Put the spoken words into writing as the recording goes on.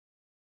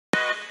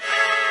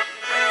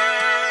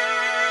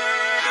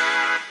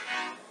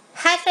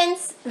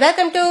friends,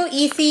 welcome to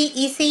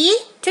ECE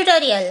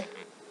tutorial.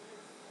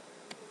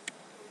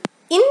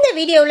 இந்த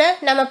வீடியோல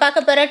நம்ம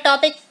பார்க்க போற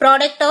டாபிக்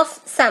product of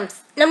sums.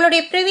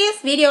 நம்மளுடைய previous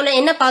வீடியோல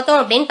என்ன பார்த்தோம்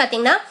அப்படினு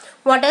பாத்தீங்கன்னா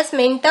what is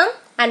minterm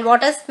and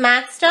what is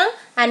maxterm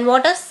and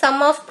what is sum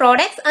of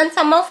products and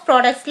sum of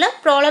productsல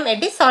problem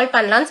எப்படி சால்வ்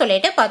பண்ணலாம்னு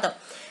சொல்லிட்டு பார்த்தோம்.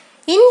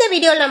 இந்த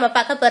வீடியோல நம்ம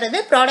பார்க்க போறது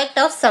product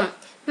of sum.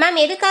 மேம்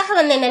எதுக்காக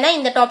வந்து என்னன்னா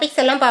இந்த டாபிக்ஸ்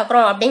எல்லாம்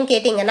பார்க்குறோம் அப்படின்னு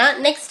கேட்டிங்கன்னா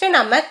நெக்ஸ்ட்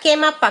நம்ம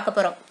கேமேப் பார்க்க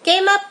போறோம்.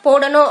 கேமேப்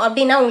போடணும்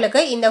அப்படின்னா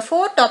உங்களுக்கு இந்த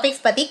 4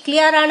 டாபிக்ஸ் பத்தி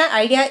கிளியரான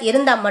ஐடியா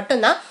இருந்தா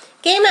மட்டும்தான்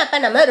கேமேப்பை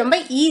நம்ம ரொம்ப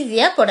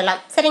ஈஸியா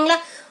போடலாம். சரிங்களா?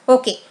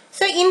 ஓகே.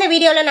 ஸோ இந்த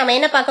வீடியோல நம்ம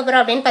என்ன பார்க்க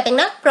போறோம் அப்படின்னு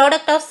பாத்தீங்கன்னா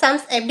ப்ராடக்ட் ஆஃப்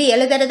சம்ஸ் எப்படி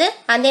எழுதுறது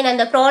அண்ட் தென்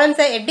அந்த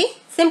ப்ராப்ளம்ஸை எப்படி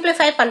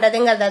சிம்பிளிஃபை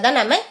பண்றதுங்கிறத தான்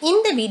நம்ம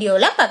இந்த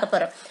வீடியோல பார்க்க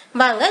போறோம்.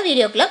 வாங்க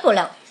வீடியோக்குள்ள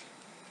போலாம்.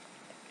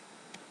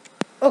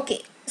 ஓகே.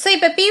 ஸோ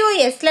இப்போ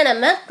POSல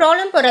நம்ம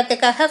ப்ராப்ளம்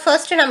போடுறதுக்காக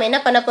ஃபர்ஸ்ட் நம்ம என்ன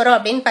பண்ண போறோம்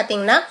அப்படின்னு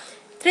பார்த்தீங்கன்னா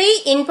 3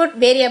 இன்புட்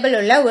வேரியபிள்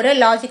உள்ள ஒரு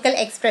லாஜிக்கல்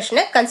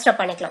எக்ஸ்பிரஷனை கன்ஸ்ட்ரக்ட்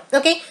பண்ணிக்கலாம்.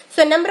 Okay.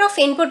 So number of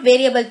input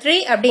variable 3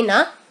 அப்படின்னா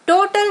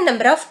டோட்டல்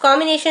நம்பர் ஆஃப்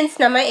காம்பினேஷன்ஸ்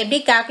நம்ம எப்படி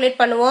கால்குலேட்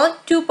பண்ணுவோம்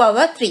 2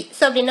 power 3.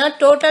 ஸோ அப்படின்னா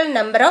டோட்டல்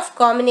நம்பர் ஆஃப்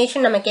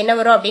காம்பினேஷன் நமக்கு என்ன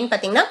வரும் அப்படின்னு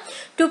பார்த்தீங்கன்னா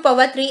 2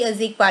 power 3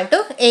 is equal to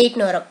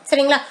 8 வரும்.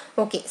 சரிங்களா?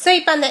 ஓகே. ஸோ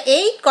இப்போ அந்த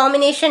 8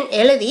 காம்பினேஷன்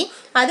எழுதி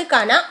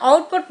அதுக்கான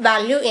அவுட்புட்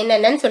வேல்யூ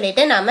என்னென்னு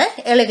சொல்லிட்டு நாம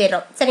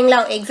எழுதிடுறோம். சரிங்களா?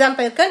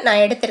 எக்ஸாம்பிளுக்கு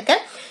நான்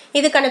எடுத்திருக்கேன்.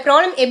 இதுக்கான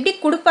ப்ராப்ளம் எப்படி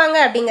கொடுப்பாங்க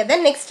அப்படிங்கறத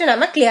நெக்ஸ்ட்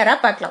நம்ம கிளியரா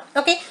பார்க்கலாம்.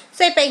 ஓகே.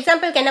 ஸோ இப்போ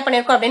எக்ஸாம்பிளுக்கு என்ன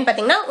பண்ணிருக்கோம் அப்படின்னு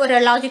பாத்தீங்கன்னா ஒரு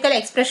லாஜிக்கல்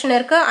எக்ஸ்பிரஷன்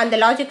இருக்கு. அந்த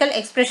லாஜிக்கல்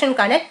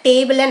எக்ஸ்பிரஷனுக்கான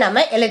டேபிளை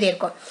நம்ம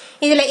எழுதியிருக்கோம்.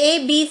 இதுல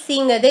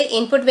ABCங்கிறது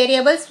இன்புட்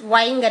வேரியபிள்ஸ்,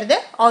 Yங்கிறது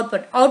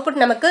அவுட்புட்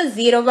நமக்கு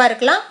 0வா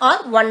இருக்கலாம்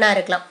ஆர் 1ஆ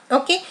இருக்கலாம்.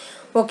 ஓகே.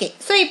 ஓகே.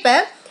 ஸோ இப்போ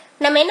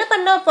நம்ம என்ன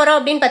பண்ண போறோம்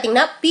அப்படின்னு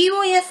பாத்தீங்கன்னா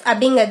POS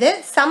அப்படிங்கிறது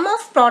சம்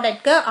ஆஃப்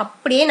ப்ராடக்ட்க்கு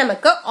அப்படியே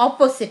நமக்கு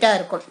ஆப்போசிட்டா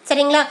இருக்கும்.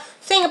 சரிங்களா?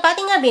 ஸோ இங்க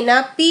பாத்தீங்க அப்படின்னா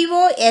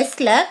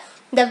POSல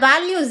the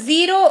value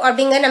 0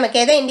 அப்படிங்கறது நமக்கு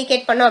எதை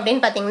இண்டிகேட் பண்ணும்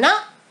அப்படின்னு பாத்தீங்கன்னா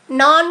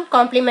நான்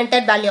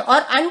காம்ப்ளிமெண்டட் வேல்யூ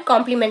ஆர்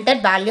அன்காம்ப்ளிமெண்டட்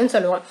வேல்யூன்னு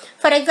சொல்லுவோம்.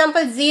 ஃபார்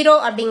எக்ஸாம்பிள் 0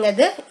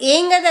 அப்படிங்கிறது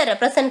ஏங்கதை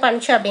ரெப்ரசென்ட்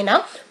பண்ணுச்சு அப்படின்னா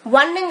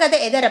 1ங்கிறத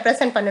எதை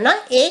ரெப்ரசென்ட் பண்ணுனா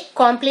A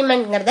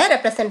காம்ப்ளிமெண்ட்ங்கிறத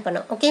ரெப்ரசென்ட்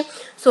பண்ணும். Okay.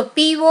 So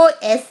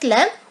POSல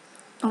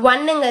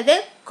 1ங்கிறது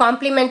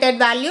complemented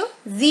value,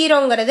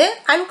 0ங்கிறது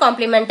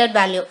uncomplemented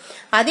value.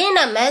 அதே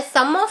நம்ம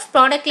சம் ஆஃப்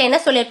ப்ராடக்ட்ல என்ன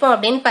சொல்லிருப்போம்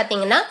அப்படின்னு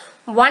பாத்தீங்கன்னா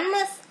 1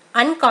 is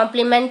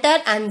uncomplimented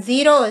and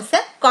 0 is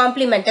a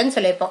complemented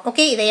சொல்லிருப்போம்.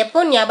 Okay. இதை எப்போ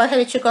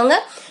ஞாபகம் வச்சுக்கோங்க.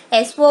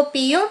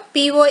 SOPயும்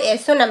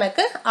POSயும்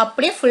நமக்கு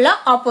அப்படியே ஃபுல்லா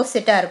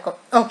ஆப்போசிட்டா இருக்கும்.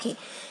 ஓகே.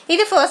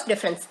 இது ஃபர்ஸ்ட்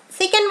டிஃபரன்ஸ்.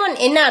 செகண்ட் ஒன்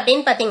என்ன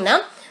அப்படின்னு பாத்தீங்கன்னா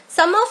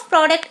சம் ஆஃப்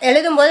ப்ராடக்ட்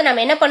எழுதும் போது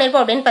நம்ம என்ன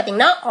பண்ணிருப்போம் அப்படின்னு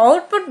பாத்தீங்கன்னா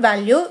அவுட்புட்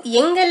வேல்யூ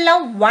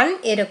எங்கெல்லாம் 1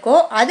 இருக்கோ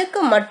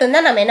அதுக்கு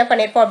மட்டும்தான் நம்ம என்ன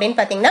பண்ணிருப்போம் அப்படின்னு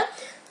பாத்தீங்கன்னா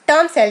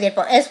டேர்ம்ஸ்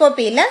எழுதிருப்போம்.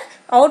 SOPல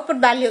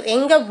அவுட்புட் வேல்யூ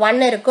எங்க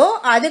 1 இருக்கோ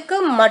அதுக்கு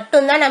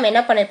மட்டும்தான் நம்ம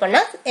என்ன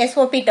பண்ணிருப்போம்னா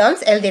SOP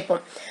டேர்ம்ஸ்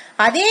எழுதிருப்போம்.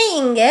 அதே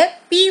இங்க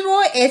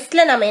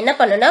POSல நம்ம என்ன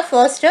பண்ணோம்னா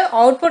ஃபர்ஸ்ட்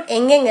அவுட்புட்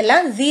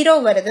எங்கெங்கெல்லாம் 0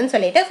 வருதுன்னு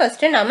சொல்லிட்டு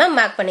ஃபர்ஸ்ட் நாம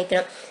மார்க்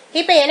பண்ணிக்கணும்.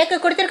 இப்போ எனக்கு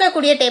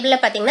கொடுத்திருக்கக்கூடிய டேபிள்ல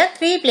பாத்தீங்கன்னா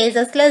 3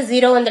 பிளேசஸ்ல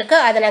 0 வந்திருக்கு.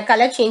 அதை நான்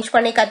கலர் சேஞ்ச்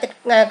பண்ணி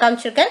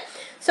காமிச்சிருக்கேன்.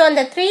 ஸோ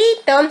அந்த 3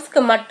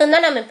 டேர்ம்ஸ்க்கு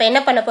மட்டும்தான் நம்ம இப்போ என்ன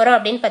பண்ண போறோம்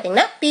அப்படின்னு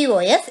பாத்தீங்கன்னா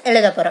POS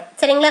எழுத போறோம்.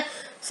 சரிங்களா?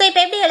 ஸோ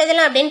இப்போ எப்படி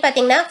எழுதலாம் அப்படின்னு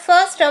பாத்தீங்கன்னா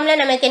ஃபர்ஸ்ட் டேர்ம்ல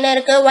நமக்கு என்ன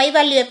இருக்கு Y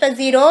வேல்யூ எப்ப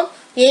 0,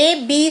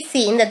 ABC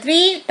இந்த 3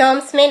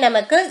 டேர்ம்ஸ்மே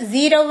நமக்கு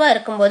 0வா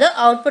இருக்கும்போது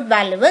அவுட்புட்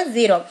வேல்யூ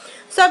 0.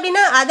 ஸோ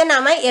அப்படின்னா அதை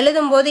நாம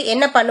எழுதும் போது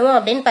என்ன பண்ணுவோம்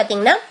அப்படின்னு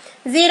பாத்தீங்கன்னா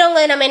 0ங்க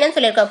நம்ம என்ன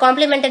சொல்லியிருக்கோம்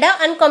காம்ப்ளிமெண்டடா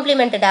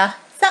அன்காம்ப்ளிமெண்டடா?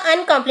 So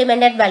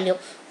uncomplemented value.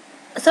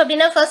 ஸோ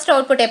அப்படின்னா ஃபர்ஸ்ட்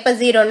அவுட்புட் எப்ப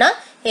 0னா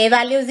A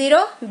value 0,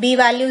 B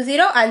value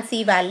 0 and C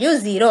value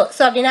 0.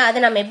 So அப்படின்னா அதை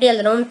நம்ம எப்படி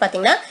எழுதணும்னு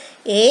பாத்தீங்கன்னா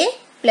A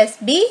plus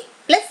B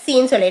plus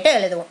Cன்னு சொல்லிட்டு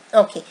எழுதுவோம்.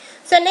 Okay.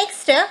 So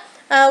next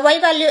Y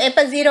value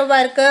எப்ப 0வா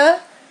இருக்கு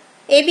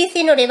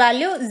ABCனுடைய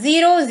வேல்யூ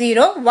 0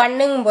 0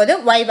 1ங்கும் போது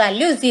Y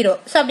வேல்யூ 0.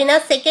 ஸோ அப்படின்னா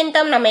செகண்ட்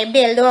டேர்ம் நம்ம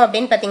எப்படி எழுதுவோம்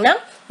அப்படின்னு பாத்தீங்கன்னா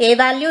A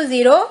value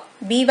 0,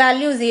 B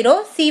value 0,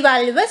 C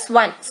value is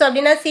 1. So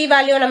அப்படின்னா C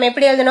வேல்யூ நம்ம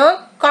எப்படி எழுதணும்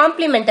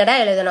காம்ப்ளிமெண்டடா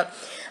எழுதணும்.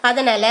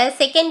 அதனால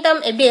செகண்ட்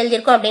டேர்ம் எப்படி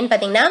எழுதியிருக்கோம் அப்படின்னு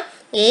பாத்தீங்கன்னா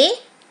A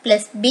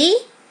plus B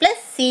plus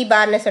C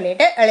பார்னு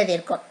சொல்லிட்டு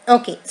எழுதியிருக்கோம்.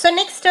 Okay. So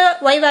next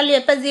Y value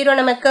எப்ப 0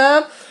 நமக்கு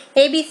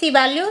ABC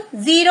வேல்யூ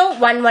 0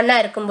 1 1ஆ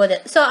இருக்கும்போது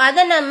ஸோ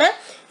அதை நம்ம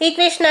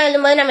ஈக்குவேஷனா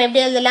எழுதும்போது நம்ம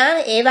எப்படி எழுதலாம்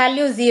A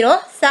value 0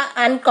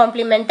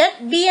 uncomplemented,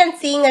 B and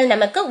Cங்கிறது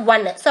நமக்கு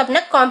 1. ஸோ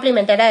அப்படின்னா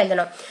காம்ப்ளிமெண்டடா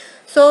எழுதணும்.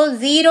 ஸோ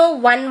 0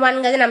 1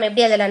 1ங்கிறது நம்ம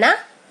எப்படி எழுதலாம்னா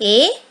A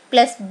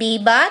plus B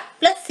bar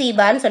plus C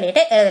பார்னு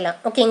சொல்லிட்டு எழுதலாம்.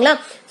 ஓகேங்களா?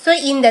 ஸோ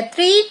இந்த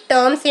 3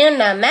 டேர்ம்ஸையும்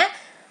நாம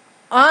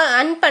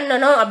அன்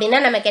பண்ணணும் அப்படின்னா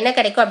நமக்கு என்ன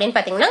கிடைக்கும் அப்படின்னு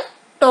பாத்தீங்கன்னா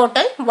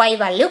டோட்டல் Y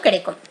வேல்யூ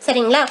கிடைக்கும்.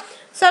 சரிங்களா?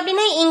 ஸோ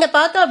அப்படின்னா இங்க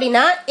பார்த்தோம்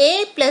அப்படின்னா A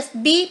plus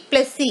B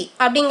plus C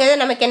அப்படிங்கிறது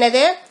நமக்கு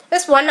என்னது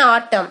இஸ் 1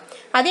 ஆர் டேர்ம்.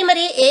 அதே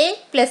மாதிரி A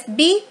plus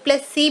B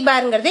plus C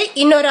பார்ங்கிறது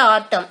இன்னொரு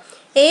R term.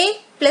 A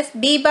plus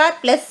B bar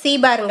plus C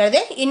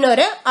பார்ங்கிறது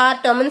இன்னொரு ஆர்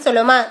டேர்ம்னு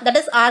சொல்லுவோமா? That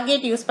is R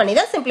gate use பண்ணி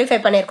தான் சிம்பிளிஃபை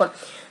பண்ணியிருக்கோம்.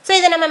 ஸோ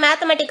இதை நம்ம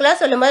மேத்தமெட்டிக்கலா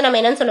சொல்லும்போது நம்ம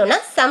என்னன்னு சொல்லுவோம்னா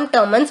சம்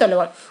டேர்ம்னு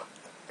சொல்லுவோம்.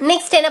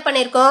 நெக்ஸ்ட் என்ன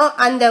பண்ணிருக்கோம்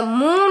அந்த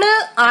 3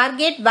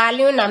 ஆர்கேட்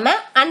வேல்யூ நம்ம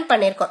அன்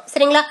பண்ணிருக்கோம்.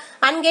 சரிங்களா?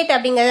 அன்கேட்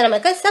அப்படிங்கிறது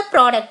நமக்கு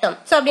ப்ராடக்ட் டேர்ம்.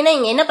 ஸோ அப்படின்னா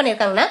இங்க என்ன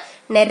பண்ணிருக்காங்கன்னா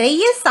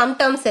நிறைய சம்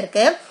டேர்ம்ஸ்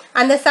இருக்கு.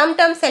 அந்த சம்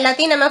டேர்ம்ஸ்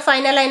எல்லாத்தையும் நம்ம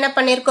ஃபைனலா என்ன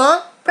பண்ணிருக்கோம்,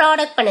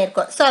 ப்ராடக்ட்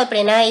பண்ணிருக்கோம். ஸோ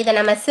அப்படின்னா இதை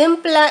நம்ம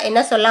சிம்பிளா என்ன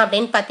சொல்லலாம்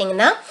அப்படின்னு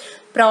பாத்தீங்கன்னா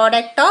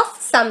ப்ராடக்ட் ஆஃப்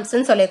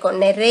சம்ஸ்ன்னு சொல்லியிருக்கோம்.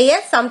 நிறைய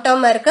சம்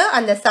டேர்ம் இருக்கு,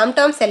 அந்த சம்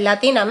டேர்ம்ஸ்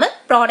எல்லாத்தையும் நம்ம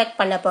ப்ராடக்ட்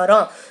பண்ண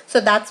போறோம். So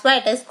that's why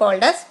it is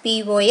called as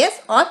POS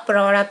our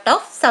product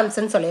of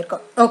சம்ஸ்ன்னு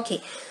சொல்லியிருக்கோம். ஓகே,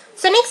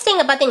 ஸோ நெக்ஸ்ட்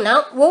இங்க பாத்தீங்கன்னா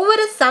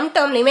ஒவ்வொரு சம்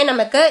டேர்ம்லயுமே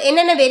நமக்கு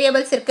என்னென்ன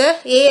வேரியபிள்ஸ் இருக்கு,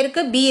 A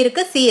இருக்கு, B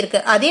இருக்கு, C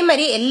இருக்கு. அதே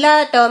மாதிரி எல்லா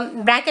டேர்ம்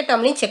பிராக்கெட்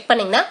டேர்ம்லையும் செக்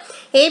பண்ணீங்கன்னா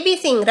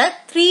ABCங்கிற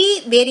 3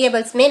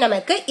 வேரியபிள்ஸ்மே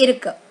நமக்கு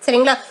இருக்கு.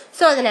 சரிங்களா?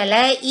 ஸோ அதனால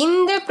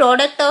இந்த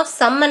ப்ராடக்ட் ஆஃப்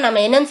சம்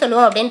நம்ம என்னன்னு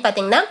சொல்லுவோம் அப்படின்னு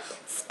பாத்தீங்கன்னா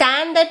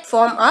ஸ்டாண்டர்ட்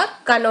ஃபார்ம் ஆர்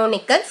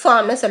கனோனிக்கல்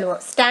ஃபார்ம்னு சொல்லுவோம்.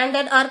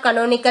 ஸ்டாண்டர்ட் ஆர்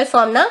கனோனிக்கல்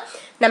ஃபார்ம்னா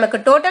நமக்கு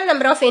total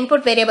number of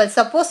input variables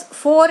suppose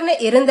 4ன்னு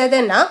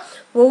இருந்ததுன்னா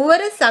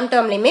ஒவ்வொரு சம்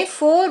டேர்ம்லயுமே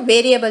 4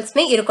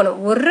 வேரியபிள்ஸ்மே இருக்கணும்,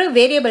 ஒரு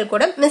வேரியபிள்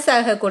கூட மிஸ்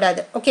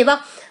ஆகக்கூடாது. ஓகேவா?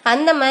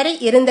 அந்த மாதிரி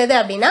இருந்தது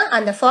அப்படின்னா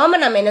அந்த ஃபார்மை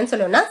நம்ம என்னன்னு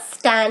சொல்லுவோம்னா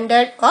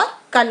ஸ்டாண்டர்ட் ஆர்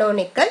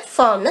கனோனிக்கல்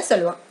ஃபார்ம்னு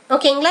சொல்லுவோம்.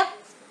 ஓகேங்களா?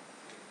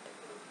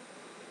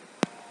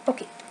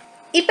 ஓகே,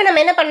 இப்போ நம்ம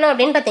என்ன பண்ணோம்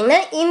அப்படின்னு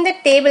பாத்தீங்கன்னா இந்த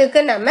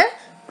டேபிளுக்கு நம்ம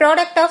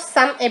ப்ராடக்ட் ஆஃப்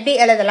சம் எப்படி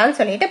எழுதலாம்னு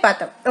சொல்லிட்டு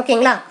பார்த்தோம்.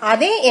 ஓகேங்களா?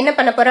 அதே என்ன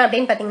பண்ண போறோம்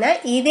அப்படின்னு பாத்தீங்கன்னா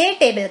இதே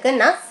டேபிளுக்கு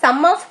நான்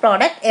சம் ஆஃப்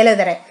ப்ராடக்ட்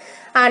எழுதுறேன்.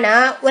 ஆனா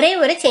ஒரே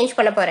ஒரு சேஞ்ச்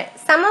பண்ண போறேன்.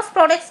 சம் ஆஃப்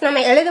ப்ராடக்ட்ஸ்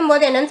நம்ம எழுதும்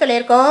போது என்னன்னு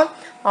சொல்லியிருக்கோம்,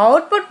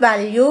 அவுட்புட்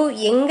வேல்யூ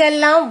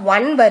எங்கெல்லாம்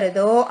 1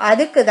 வருதோ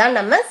அதுக்கு தான்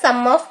நம்ம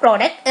சம் ஆஃப்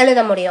ப்ராடக்ட்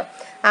எழுத முடியும்.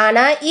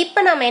 ஆனா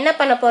இப்ப நம்ம என்ன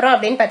பண்ண போறோம்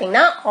அப்படின்னு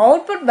பாத்தீங்கன்னா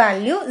அவுட்புட்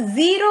வேல்யூ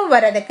 0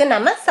 வரதுக்கு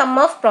நம்ம சம்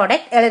ஆஃப்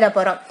ப்ராடக்ட் எழுத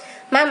போறோம்.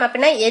 மேம்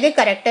அப்படின்னா எது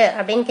கரெக்ட்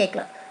அப்படின்னு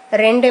கேட்கலாம்.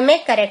 ரெண்டுமே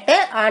கரெக்ட்.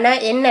 ஆனா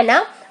என்னன்னா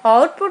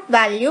அவுட்புட்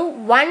வேல்யூ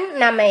 1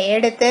 நம்ம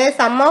எடுத்து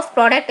சம் ஆஃப்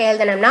ப்ராடக்ட்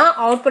எழுதணும்னா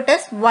அவுட்புட்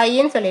இஸ்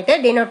yன்னு சொல்லிட்டு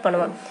டினோட்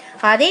பண்ணுவோம்.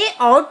 அதே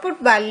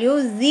அவுட்புட் வேல்யூ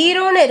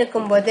 0ன்னு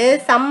இருக்கும்போது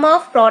சம்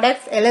ஆஃப்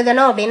ப்ராடக்ட்ஸ்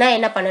எழுதணும் அப்படின்னா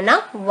என்ன பண்ணணும்னா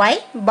y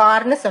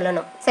பார்னு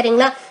சொல்லணும்.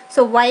 சரிங்களா?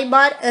 So y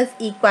bar is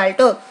equal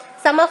to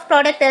some of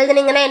product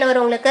எழுதுனீங்கன்னா என்ன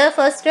வரும் உங்களுக்கு,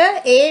 ஃபர்ஸ்ட்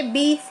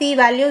ABC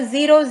வேல்யூ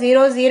 0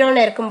 0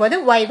 0ன்னு இருக்கும்போது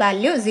y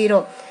value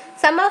 0.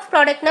 Some of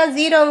ப்ராடக்ட்னா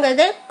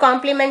 0ங்கிறது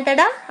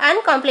காம்ப்ளிமெண்டடா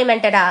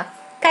அன்காம்ப்ளிமெண்டடா?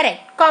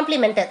 Correct,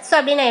 complemented. So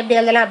அப்படின்னா எப்படி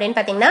எழுதலாம் அப்படின்னு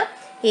பாத்தீங்கன்னா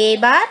A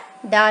bar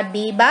dot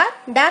B bar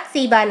dot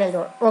C பார்னு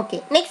எழுதுவோம். ஓகே,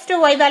 நெக்ஸ்ட்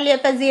y வேல்யூ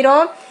எப்போ 0,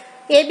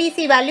 ABC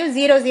வேல்யூ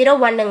 0 0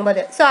 1ங்கும்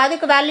போது ஸோ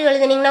அதுக்கு வேல்யூ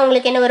எழுதுனீங்கன்னா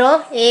உங்களுக்கு என்ன வரும்,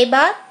 A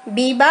bar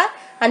B bar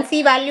and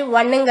C value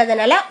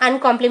 1ங்கிறதுனால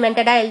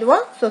அன்காம்ப்ளிமெண்டடா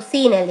எழுதுவோம். ஸோ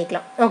Cன்னு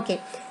எழுதிக்கலாம். ஓகே,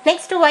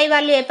 நெக்ஸ்ட் y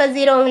வேல்யூ எப்போ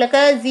 0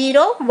 உங்களுக்கு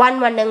 0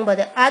 1 1ங்கும்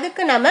போது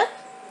அதுக்கு நம்ம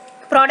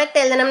ப்ராடக்ட்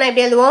எழுதணும்னா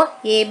எப்படி எழுதுவோம்,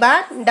 A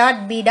bar dot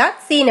B dot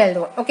Cன்னு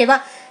எழுதுவோம். ஓகேவா?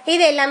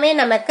 இது எல்லாமே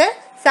நமக்கு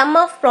சம்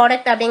ஆஃப்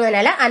ப்ராடக்ட்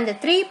அப்படிங்கிறதுனால அந்த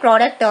 3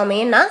 ப்ராடக்ட்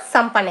டேர்மையும் நான்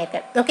சம்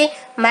பண்ணிருக்கேன். ஓகே,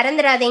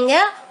 மறந்துடாதீங்க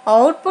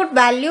அவுட்புட்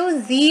வேல்யூ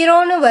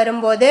 0ன்னு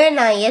வரும்போது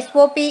நான்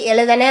SOP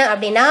எழுதனேன்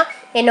அப்படின்னா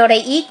என்னோட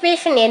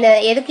ஈக்குவேஷன் என்ன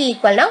எதுக்கு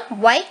ஈக்குவல்னா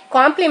y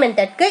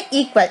காம்ப்ளிமெண்டட்க்கு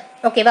ஈக்குவல்.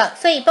 ஓகேவா?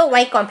 ஸோ இப்போ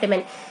y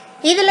காம்ப்ளிமெண்ட்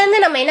இதுல இருந்து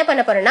நம்ம என்ன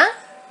பண்ண போறோம்னா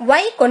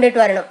y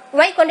கொண்டுட்டு வரணும்.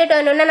 y கொண்டுட்டு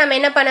வரணும்னா நம்ம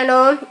என்ன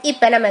பண்ணணும்,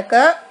 இப்போ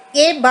நமக்கு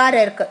A பார்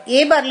இருக்கு, A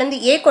பார்ல இருந்து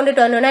A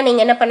கொண்டுட்டு வரணும்னா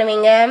நீங்க என்ன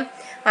பண்ணுவீங்க,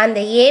 அந்த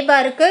A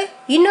பாருக்கு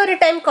இன்னொரு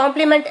டைம்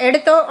காம்ப்ளிமெண்ட்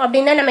எடுத்தோம்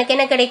அப்படின்னா நமக்கு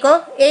என்ன கிடைக்கும்,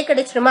 A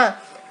கிடைச்சிருமா?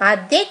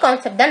 அதே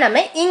கான்செப்ட் தான்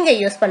நம்ம இங்க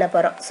யூஸ் பண்ண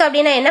போறோம். ஸோ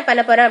அப்படின்னா என்ன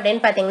பண்ண போறோம்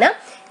அப்படின்னு பாத்தீங்கன்னா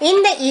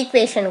இந்த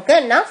ஈக்குவேஷனுக்கு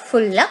நான்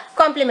ஃபுல்லா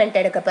காம்ப்ளிமெண்ட்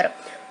எடுக்க போறோம்.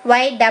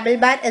 y double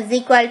bar is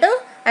equal to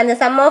அந்த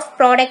சம் ஆஃப்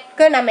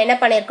ப்ராடக்ட்க்கு நம்ம என்ன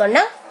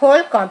பண்ணிருக்கோம்னா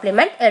ஹோல்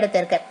காம்ப்ளிமெண்ட்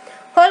எடுத்திருக்கேன்.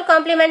 ஹோல்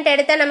காம்ப்ளிமெண்ட்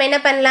எடுத்தா நம்ம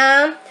என்ன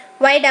பண்ணலாம்,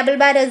 y double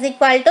bar is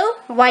equal to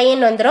y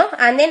ன்னு வந்துரும்.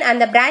 and then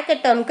அந்த bracket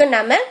termக்கு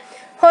நம்ம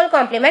whole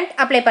complement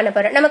apply பண்ண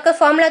போறோம். நமக்கு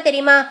formula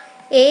தெரியுமா,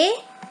 a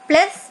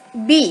plus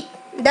b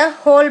the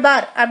whole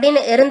bar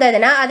அப்படின்னு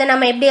இருந்ததுன்னா அதை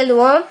நம்ம எப்படி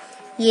எழுதுவோம்,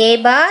 a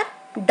bar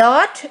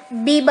dot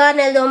b bar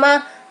எழுதுவோமா?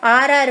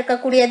 ஆறா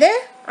இருக்கக்கூடியது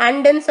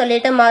அண்டுன்னு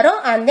சொல்லிட்டு மாறும்.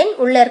 and then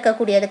உள்ள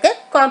இருக்கக்கூடியதுக்கு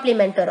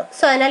காம்ப்ளிமெண்ட் வரும்.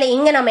 ஸோ அதனால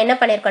இங்க நம்ம என்ன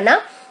பண்ணிருக்கோம்னா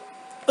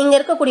இங்க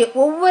இருக்கக்கூடிய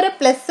ஒவ்வொரு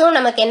பிளஸும்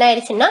நமக்கு என்ன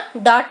ஆயிடுச்சுன்னா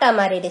டாட்டா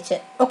மாறிடுச்சு.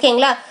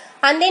 ஓகேங்களா?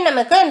 அந்த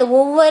நமக்கு அந்த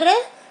ஒவ்வொரு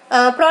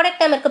ப்ராடக்ட்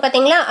டேம் இருக்கு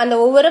பாத்தீங்களா, அந்த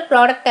ஒவ்வொரு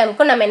ப்ராடக்ட்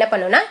டேமுக்கும் நம்ம என்ன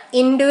பண்ணணும்னா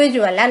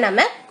இண்டிவிஜுவலா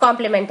நம்ம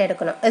காம்ப்ளிமெண்ட்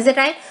எடுக்கணும். Is it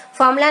right?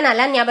 ஃபார்முலா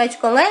நல்லா ஞாபகம்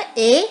வச்சுக்கோங்க.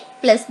 a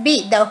plus b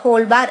the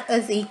whole bar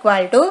is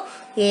equal to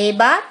a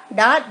bar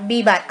dot b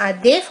bar.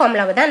 அதே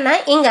ஃபார்முலாவை தான்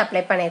நான் இங்க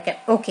அப்ளை பண்ணிருக்கேன்.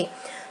 ஓகே,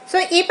 ஸோ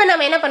இப்போ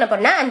நம்ம என்ன பண்ண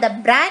போறோம்னா அந்த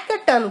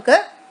பிராக்கெட் டேர்முக்கு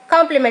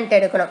காம்ப்ளிமெண்ட்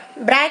எடுக்கணும்.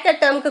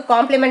 பிராக்கெட் டேர்முக்கு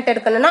காம்ப்ளிமெண்ட்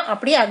எடுக்கணும்னா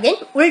அப்படியே அகைன்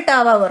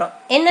உல்டாவா வரும்.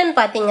 என்னன்னு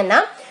பாத்தீங்கன்னா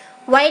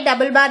y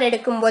டபுள் பார்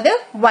எடுக்கும்போது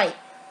y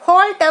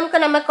ஹோல் டேர்முக்கு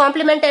நம்ம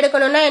காம்ப்ளிமெண்ட்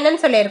எடுக்கணும்னா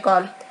என்னன்னு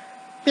சொல்லியிருக்கோம்,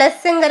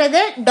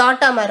 பிளஸ்ங்கிறது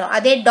டாட்டா மாறும்.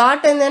 அதே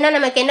டாட் இருந்ததுன்னா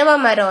நமக்கு என்னவா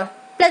மாறும்,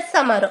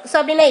 பிளஸ்ஸா மாறும். ஸோ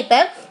அப்படின்னா இப்போ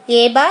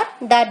a bar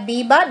dot b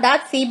bar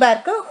dot c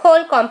park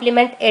whole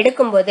complement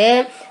எடுக்கும்போது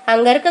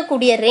அங்க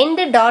இருக்கக்கூடிய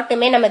 2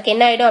 டாட்டுமே நமக்கு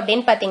என்ன ஆயிடும்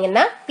அப்படின்னு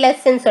பாத்தீங்கன்னா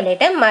பிளஸ்ன்னு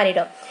சொல்லிட்டு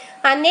மாறிடும்.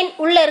 அண்ட் தென்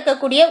உள்ள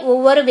இருக்கக்கூடிய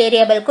ஒவ்வொரு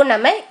வேரியபிளுக்கும்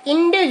நம்ம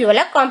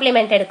இண்டிவிஜுவலா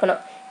காம்ப்ளிமெண்ட்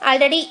எடுக்கணும்.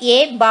 ஆல்ரெடி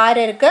a பார்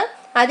இருக்கு,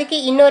 அதுக்கு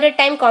இன்னொரு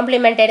டைம்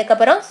காம்ப்ளிமெண்ட் எடுக்க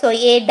போறோம். ஸோ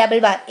a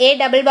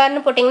டபுள்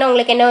பார்னு போட்டீங்கன்னா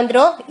உங்களுக்கு என்ன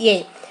வந்துடும், a.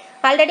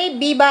 ஆல்ரெடி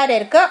b பார்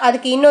இருக்கு,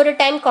 அதுக்கு இன்னொரு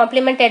டைம்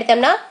காம்ப்ளிமெண்ட்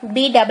எடுத்தோம்னா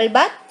b டபுள்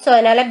பார். ஸோ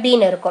அதனால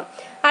bன்னு இருக்கும்.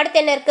 அடுத்து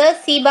என்ன இருக்கு,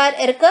 c பார்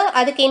இருக்கு,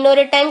 அதுக்கு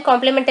இன்னொரு டைம்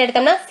காம்ப்ளிமெண்ட்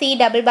எடுத்தோம்னா c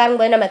டபுள்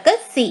பார் நமக்கு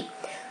c.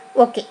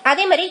 ஓகே,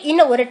 அதே மாதிரி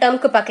இன்னும் ஒரு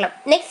டேர்முக்கு பார்க்கலாம்.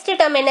 நெக்ஸ்ட்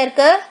டேர்ம் என்ன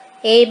இருக்கு?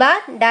 a bar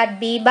dot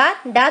b bar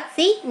dot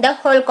c the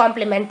whole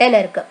complement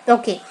இருக்கு.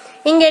 ஓகே,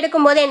 இங்க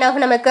எடுக்கும்போது என்ன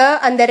ஆகும்? நமக்கு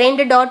அந்த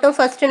ரெண்டு டாட்டும்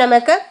ஃபர்ஸ்ட்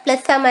நமக்கு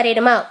பிளஸ்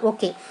மாறிடுமா?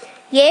 ஓகே,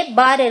 a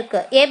bar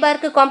இருக்கு, a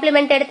barக்கு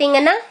காம்ப்ளிமெண்ட்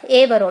எடுத்தீங்கன்னா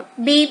a வரும்.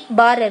 b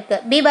bar இருக்கு,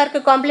 b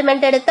barக்கு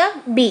காம்ப்ளிமெண்ட் எடுத்தா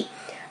b.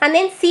 and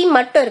then c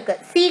மட்டும் இருக்கு,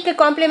 c க்கு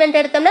காம்ப்ளிமெண்ட்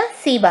எடுத்தோம்னா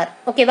c bar.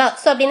 ஓகேவா?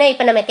 சோ அப்படினா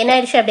இப்போ நமக்கு என்ன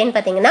ஆயிடுச்சு அப்படினு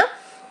பாத்தீங்கன்னா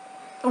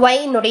y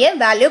னுடைய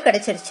வேல்யூ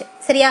கிடைச்சிருச்சு.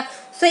 சரியா?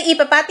 சோ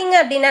இப்போ பாத்தீங்க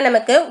அப்படினா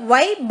நமக்கு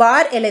y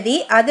bar எழுதி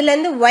அதுல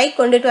இருந்து y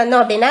கொண்டுட்டு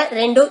வந்தோம் அப்படினா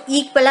ரெண்டும்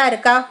ஈக்குவலா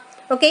இருக்கா?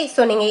 ஓகே,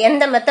 சோ நீங்க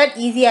எந்த மெத்தட்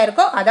ஈஸியா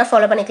இருக்கோ அத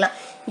ஃபாலோ பண்ணிக்கலாம்.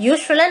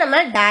 யூசுவலா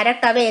நம்ம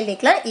டைரக்டாவே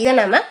எழுதிக்கலாம், இத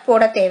நம்ம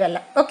போட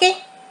தேவையில்ல. ஓகே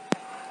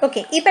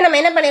ஓகே, இப்போ நம்ம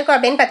என்ன பண்ணிருக்கோம்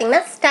அப்படினு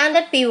பாத்தீங்கன்னா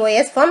ஸ்டாண்டர்ட்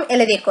POS ஃபார்ம்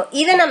எழுதிருக்கோம்.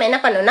 இத நம்ம என்ன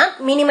பண்ணனும்னா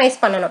மினிமைஸ்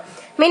பண்ணனும்.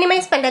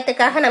 மினிமைஸ்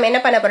பண்றதுக்காக நம்ம என்ன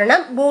பண்ண போறோம்னா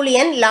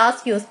பூலியன்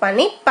லாஸ் யூஸ்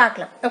பண்ணி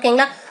பார்க்கலாம்.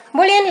 ஓகேங்களா?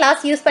 பூலியன்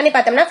லாஸ் யூஸ் பண்ணி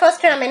பார்த்தோம்னா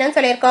ஃபர்ஸ்ட் நம்ம என்ன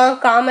சொல்லிருக்கோம்?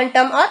 காமன்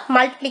டேர்ம் ஆர்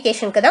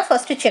மல்டிப்ளிகேஷனுக்கு தான்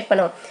ஃபர்ஸ்ட் செக்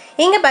பண்ணுவோம்.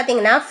 இங்க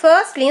பாத்தீங்கன்னா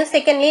ஃபர்ஸ்ட்லயும்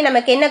செகண்ட்லயும்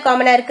நமக்கு என்ன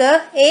காமனா இருக்கு?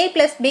 a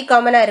plus b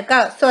காமனா இருக்கா?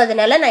 சோ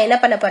அதனால நான் என்ன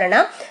பண்ண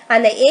போறேன்னா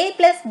அந்த a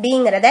plus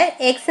bங்கறத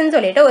x ன்னு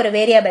சொல்லிட்டு ஒரு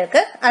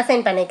வேரியபிளுக்கு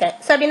அசைன் பண்ணிக்கிறேன்.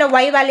 சோ அப்படினா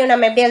y வேல்யூ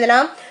நம்ம எப்படி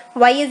எழுதலாம்?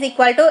 y is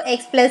equal to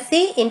x plus c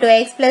into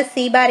x plus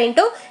c bar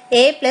into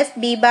a plus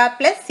b bar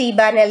plus c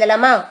bar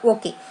எழுதலாமா?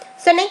 ஓகே,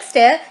 so next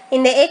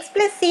இந்த x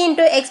plus c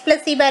into x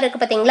plus c bar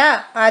இருக்கு பாத்தீங்களா?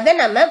 அத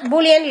நம்ம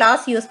Boolean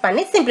loss use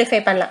பண்ணி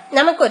simplify பண்ணலாம்.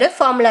 நமக்கு ஒரு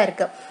ஃபார்முலா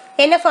இருக்கு.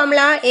 என்ன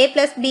formula? a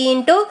plus b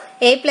into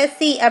a plus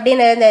c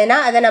அப்படின்னு இருந்ததுன்னா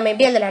அதை நம்ம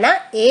எப்படி எழுதலாம்னா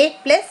a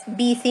plus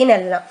bc ன்னு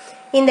எழுதலாம்.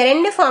 இந்த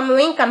ரெண்டு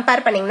ஃபார்முலையும்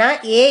கம்பேர் பண்ணீங்கன்னா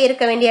a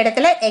இருக்க வேண்டிய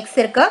இடத்துல x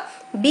இருக்கு,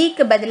 b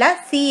க்கு பதிலா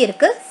c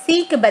இருக்கு, c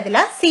க்கு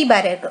பதிலா c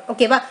bar இருக்கு.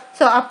 ஓகேவா?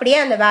 சோ அப்படியே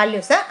அந்த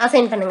வேல்யூஸை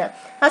அசைன் பண்ணுங்க.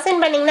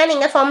 அசைன் பண்ணீங்கன்னா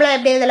நீங்க ஃபார்முலா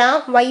எப்படி எழுதலாம்?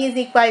 y is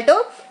equal to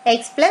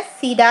x plus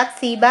c dot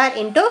c bar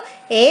into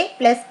a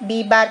plus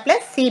b bar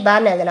plus c bar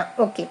ன்னு எழுதலாம்.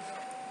 Okay,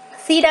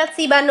 c dot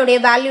c bar னுடைய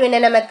value என்ன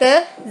நமக்கு?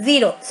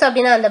 0. சோ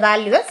அப்படினா அந்த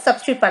வேல்யூவை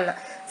சப்ஸ்டிட்யூட் பண்ணலாம்.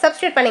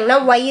 சப்ஸ்டிட்யூட் பண்ணீங்கன்னா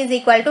y is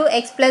equal to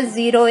x plus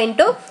 0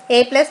 into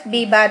a plus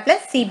b bar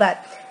plus c bar.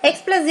 x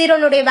plus 0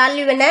 னுடைய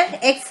value என்ன?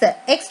 x.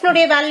 x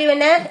னுடைய வேல்யூ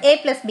என்ன? a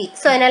plus b.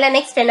 சோ அதனால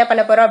நெக்ஸ்ட் என்ன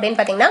பண்ண போறோம் அப்படினு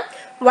பாத்தீங்கன்னா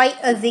y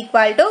is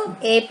equal to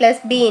a plus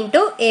b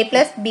into a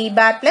plus b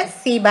bar plus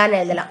c bar ன்னு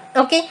எழுதலாம்.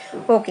 ஓகே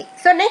ஓகே,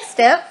 சோ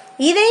நெக்ஸ்ட்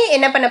இதே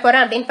என்ன பண்ண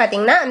போறோம் அப்படினு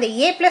பாத்தீங்கன்னா அந்த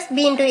a plus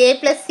b into a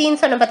plus c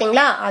ன்னு சொன்ன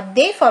பாத்தீங்களா?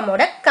 அதே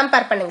ஃபார்மோட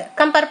கம்பேர் பண்ணுங்க.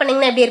 கம்பேர்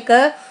பண்ணீங்கன்னா எப்படி இருக்கு?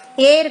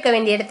 a இருக்க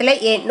வேண்டிய இடத்துல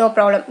a, நோ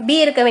ப்ராப்ளம்.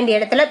 b இருக்க வேண்டிய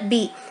இடத்துல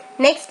b.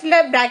 நெக்ஸ்ட்ல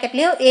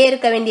பிராக்கெட்லயும் a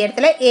இருக்க வேண்டிய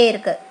இடத்துல a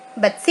இருக்கு.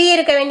 பட் c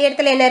இருக்க வேண்டிய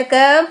இடத்துல என்ன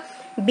இருக்கு?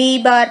 b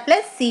bar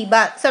plus c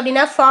bar. So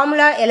அப்படினா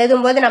ஃபார்முலா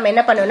எழுதும்போது நம்ம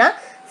என்ன பண்ணனும்னா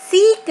c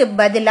க்கு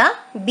பதிலா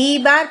b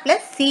bar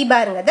plus c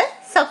barங்கறத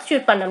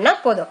substitute பண்ணோம்னா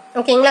போதும்.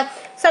 ஓகேங்களா?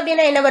 சோ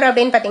அப்படினா என்ன வரும்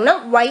அப்படினு பாத்தீங்கன்னா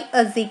y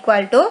is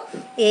equal to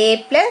a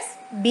plus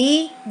b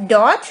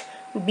dot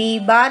b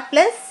bar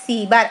plus c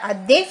bar.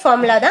 அதே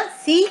ஃபார்முலா தான்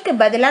c க்கு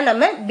பதிலா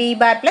நம்ம b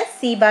bar plus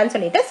c bar ன்னு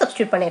சொல்லிட்டு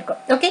சப்ஸ்டிட்யூட்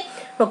பண்ணிருக்கோம். ஓகே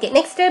ஓகே,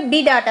 நெக்ஸ்ட்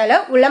b டாட்டால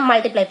உள்ள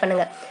மல்டிப்ளை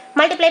பண்ணுங்க.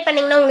 மல்டிப்ளை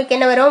பண்ணீங்கன்னா உங்களுக்கு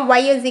என்ன வரும்?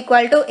 y is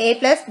equal to a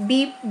plus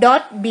b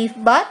dot b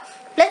bar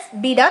plus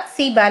b dot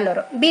c bar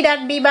வரும். b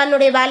dot b bar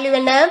னுடைய value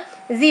என்ன?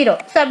 0.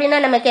 சோ அப்படினா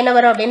நமக்கு என்ன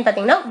வரும் அப்படினு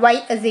பாத்தீங்கன்னா y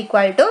is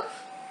equal to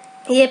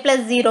a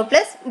plus 0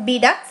 plus b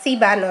dot c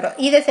bar வரும்.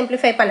 இதை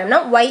சிம்பிளிஃபை பண்ணோம்னா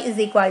y is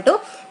equal to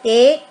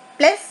a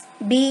plus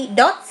b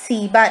dot c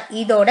bar.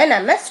 இதோட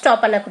நம்ம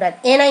ஸ்டாப் பண்ணக்கூடாது.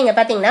 ஏன்னா இங்க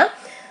பாத்தீங்கன்னா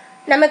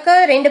நமக்கு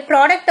ரெண்டு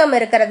ப்ராடக்ட் டேர்ம்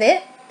இருக்கிறது,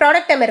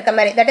 ப்ராடக்ட் டேர்ம் இருக்க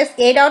மாதிரி, that is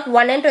a dot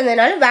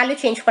 1ன்றதுனால value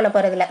change பண்ண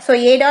போறது இல்ல. ஸோ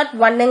a dot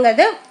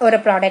 1ங்கிறது ஒரு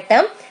product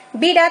term,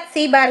 b dot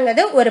c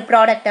barங்கிறது ஒரு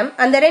ப்ராடக்ட் டேர்ம்.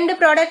 அந்த ரெண்டு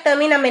ப்ராடக்ட்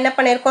டேர்மையும் நம்ம என்ன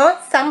பண்ணிருக்கோம்?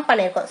 சம்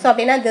பண்ணிருக்கோம். ஸோ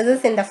அப்படின்னா this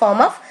is in the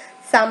form of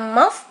some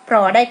of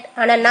product.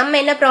 ஆனா நம்ம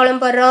என்ன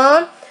ப்ராப்ளம்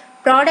போடுறோம்?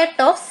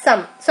 Product of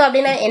some. ஸோ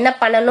அப்படின்னா என்ன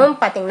பண்ணணும்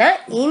பாத்தீங்கன்னா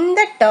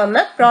இந்த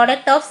டேர்மை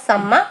ப்ராடக்ட் ஆஃப்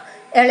சம்மா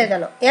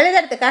எழுதணும்.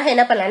 எழுதுறதுக்காக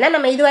என்ன பண்ணலாம்னா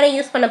நம்ம இதுவரை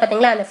யூஸ் பண்ண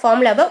பாத்தீங்களா அந்த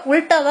ஃபார்முலாவை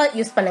உல்டாவா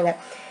யூஸ் பண்ணுங்க.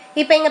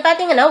 இப்போ இங்க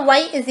பாத்தீங்கன்னா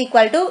y is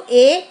equal to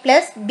a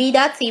plus b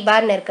dot c bar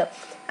ன்னு இருக்கு.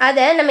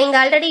 அதை நம்ம இங்க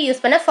ஆல்ரெடி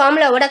யூஸ் பண்ண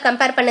ஃபார்முலாவோட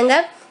கம்பேர் பண்ணுங்க.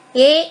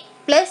 a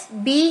plus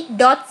b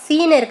dot c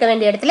ன்னு இருக்க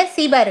வேண்டிய இடத்துல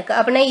c bar இருக்கு.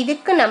 அப்படின்னா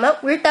இதுக்கு நம்ம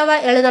உல்டாவா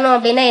எழுதணும்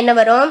அப்படின்னா என்ன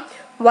வரும்?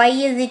 y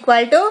is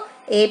equal to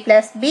a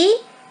plus b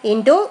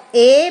into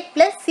a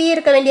plus c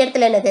இருக்க வேண்டிய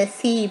இடத்துல என்னது?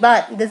 c bar.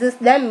 This is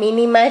the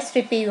minimized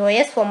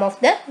POS form of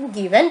the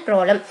given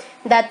problem.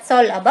 That's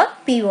all about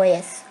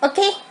POS.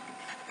 Okay.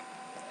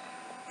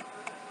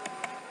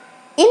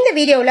 இந்த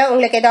வீடியோல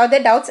உங்களுக்கு ஏதாவது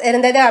டவுட்ஸ்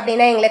இருந்தது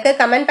அப்படின்னா எங்களுக்கு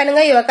கமெண்ட்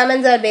பண்ணுங்க. Your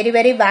comments are very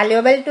very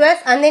valuable to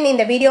us. And then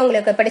இந்த வீடியோ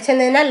உங்களுக்கு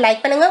பிடிச்சிருந்ததுன்னா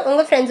லைக் பண்ணுங்க,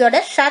 உங்க ஃப்ரெண்ட்ஸோட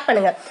ஷேர்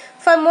பண்ணுங்க.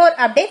 ஃபார் மோர்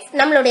அப்டேட்ஸ்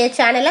நம்மளுடைய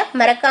சேனலை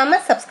மறக்காம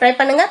சப்ஸ்கிரைப்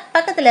பண்ணுங்க.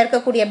 பக்கத்துல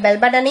இருக்கக்கூடிய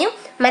பெல் பட்டனையும்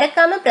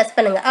மறக்காம பிரஸ்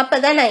பண்ணுங்க.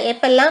 அப்பதான் நான்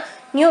எப்பெல்லாம்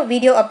நியூ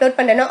வீடியோ அப்லோட்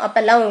பண்ணனோ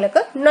அப்பெல்லாம்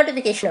உங்களுக்கு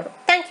நோட்டிபிகேஷன் வரும்.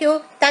 தேங்க்யூ.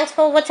 தேங்க்ஸ்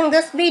ஃபார் வாட்சிங்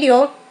திஸ் வீடியோ.